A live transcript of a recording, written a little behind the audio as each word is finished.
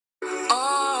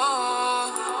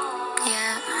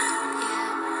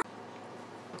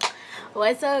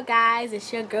What's up, guys?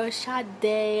 It's your girl Sade,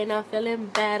 and I'm feeling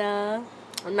better.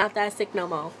 I'm not that sick no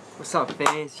more. What's up,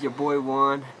 fans? Your boy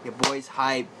Juan. Your boy's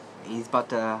hype. He's about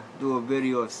to do a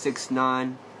video of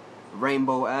 6ix9ine,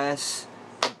 Rainbow ass.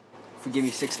 Forgive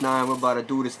me, 6ix9ine. We're about to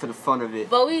do this for the fun of it.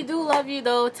 But we do love you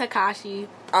though, Takashi.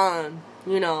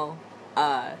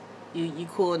 You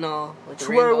cool and all with the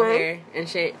rainbow hair and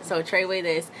shit. So Treyway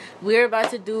this. We're about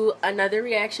to do another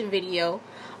reaction video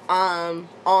on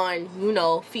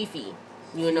Fefe.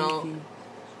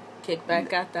 Kickback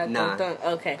got that. Nah.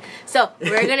 Okay. So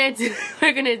we're gonna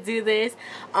do this.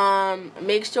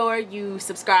 Make sure you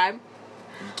subscribe.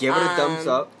 Give it a thumbs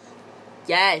up.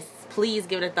 Yes, please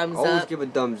give it a thumbs up. Always give a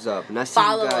thumbs up. And I see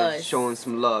Follow you guys us. showing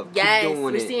some love. Yes, Keep doing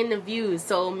we're seeing the views.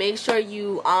 So make sure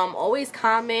you always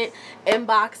comment,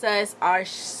 inbox us. Our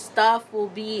stuff will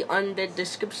be on the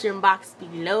description box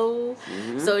below.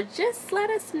 So just let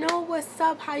us know what's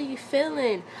up, how you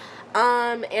feeling.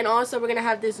 And also we're gonna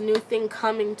have this new thing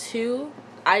coming to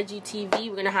IGTV.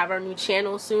 We're gonna have our new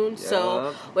channel soon.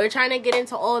 So we're trying to get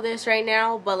into all this right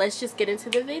now, but let's just get into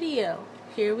the video.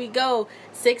 Here we go.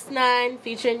 6ix9ine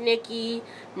featuring Nicki,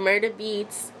 Murder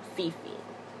Beats, Fefe.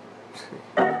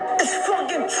 It's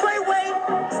fucking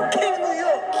Treyway, King New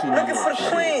York, looking for the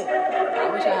queen. I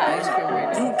wish I had ice cream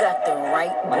right now. You got the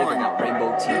right one. got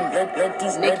rainbow teeth. Let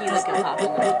these bitches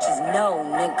know,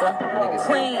 nigga.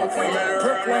 Queen,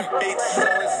 Brooklyn.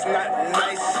 It's not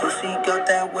nice. She got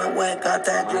that wet, got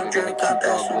that drip, got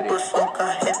that super soak.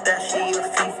 I hit that, she a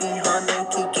Fefe, her name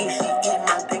Kiki. She eat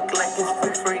my dick like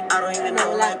it's free. I don't even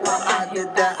know like why I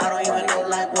did that. I don't even know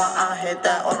like why I hit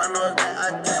that. All I know is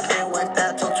that I just can't whack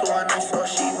that. Talk to her nice, so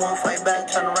she won't fight back.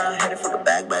 Turn around, hit it for the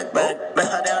back. Let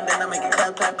her down, then I make it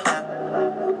clap.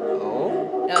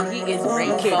 Yo, he is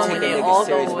rainbowing it all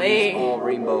the way. All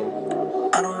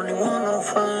rainbow. I don't really want no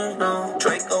friends, no.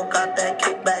 Draco got that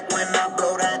kickback when I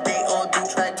blow that. They all do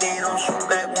track, they don't shoot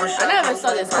back one shot. I never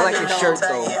saw this. I like your shirt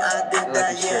though. I did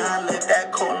that, I lived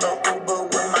that cola Uber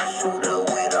with my shooter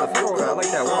with a Uber. I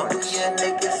like that watch. Yeah,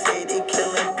 niggas say they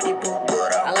killing people,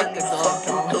 but I like the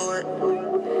fucking do it.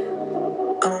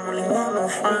 I don't really want no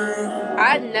friends.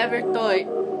 I never thought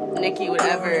Nicki would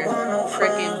ever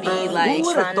freaking be like. Who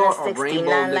would have thought a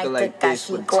rainbow nigga like this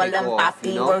would take off,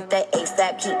 you know? Work the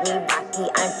ASAP, keep me rocky.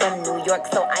 I'm from New York,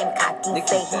 so I'm cocky. Nicki's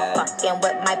Say he bad. fucking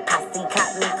with my posse.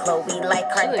 Caught me Chloe like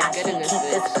Kardashian. Keep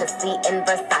this pussy in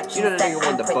Versace. You know the nigga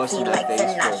wanted to bust in that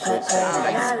face for a good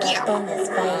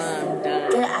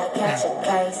Did I catch a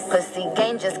case? Pussy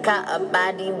gang just caught a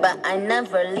body, but I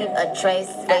never leave a trace.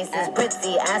 Face is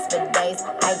pretty, ass for days.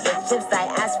 I get chips, I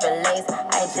ask for lace.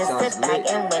 I just sit back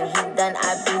and when he done,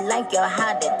 I be like, yo,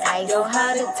 how it taste? Yo,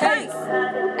 how it taste?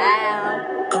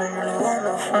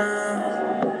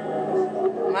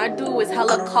 My dude was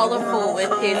hella colorful with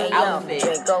his outfit.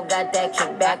 Draco got that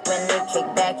kickback. When they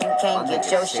kick back, you can't get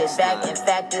your shit back. In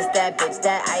fact, it's that bitch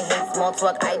that I hate small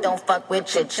talk. I don't fuck with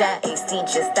chit chat. AC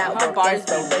just out working,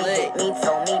 so they get me.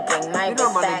 Told me bring my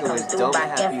wrist back. I'm through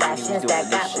rockin' fashions that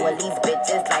got all these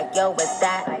bitches like, yo, what's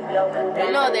that?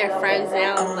 You know they're friends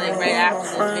now, like right after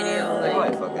this video.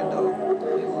 Like, fucking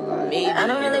dope. maybe. I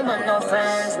don't really want no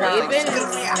friends now.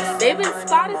 They've been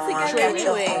spotted together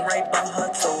anyway.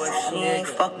 So if she ain't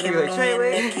fucking me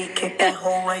and Nicki, kick that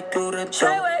hole right through the jaw.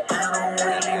 I don't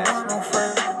really want no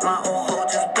friends. My old hoe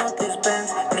just bought this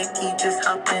Benz. Nicki just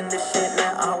hopped in the shit.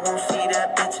 Now I won't see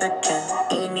that bitch again.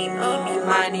 Eeny, meeny,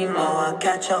 miny, mo. I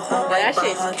catch a hoe right That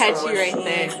shit's by her catchy toe. right She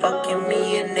there. ain't fucking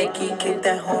me and Nicki, kick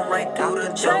that hole right through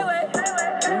the jaw.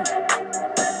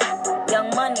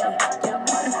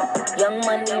 Young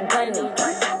money, bunny.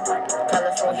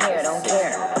 Colorful hair, don't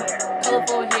care.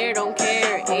 Colorful hair, don't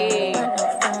care. Ayy.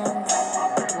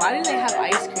 Why do they have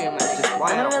ice cream? Why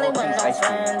I don't really want no ice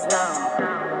cream? friends, no.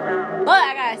 But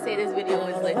I gotta say, this video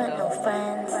was lit though.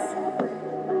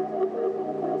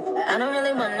 I don't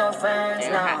really want no friends,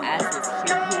 Damn, her ass is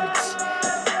huge.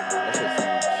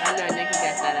 I know Nicki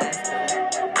got that ass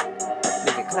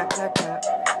Nigga, clap. too.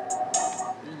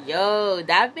 Yo,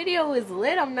 that video was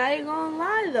lit. I'm not even gonna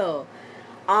lie though.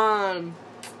 I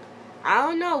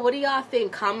don't know. What do y'all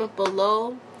think? Comment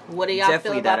below. What do y'all feel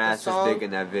Definitely about that the ass song? was big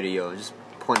in that video. Just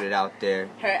point it out there.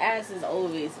 Her ass is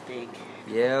always big.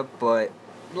 Yeah, but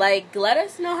Like, let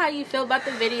us know how you feel about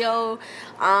the video.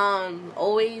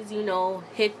 Always,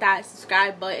 hit that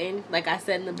subscribe button. Like I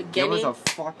said in the beginning. give us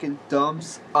a fucking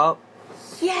thumbs up.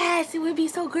 Yes, it would be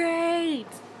so great.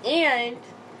 And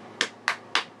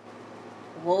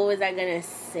what was I gonna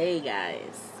say,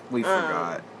 guys? We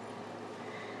forgot.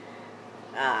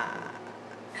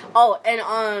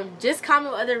 And just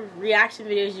comment what other reaction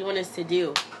videos you want us to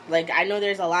do. like, I know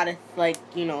there's a lot of, like,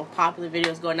 you know, popular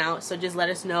videos going out, so just let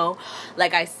us know.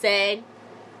 Like I said,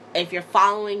 if you're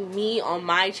following me on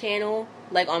my channel,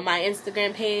 like on my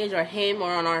Instagram page or him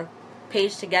or on our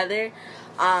page together,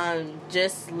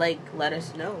 just, like, let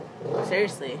us know.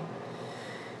 Seriously.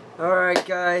 Alright,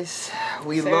 guys.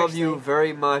 We love you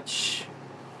very much.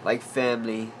 Like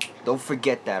family. Don't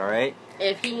forget that, alright?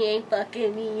 If he ain't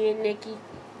fucking me and Nicki,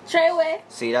 Treyway.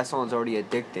 See, that song's already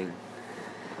addicting.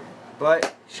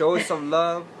 But show us some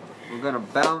love. We're gonna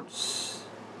bounce.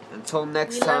 Until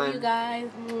next time. We love you guys.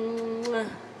 Mwah.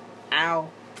 Ow.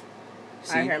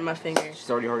 See? I hurt my fingers. She's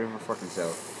already hurting her fucking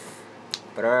self.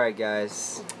 But alright,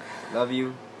 guys. Love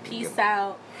you. Peace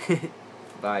out.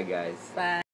 Bye, guys. Bye.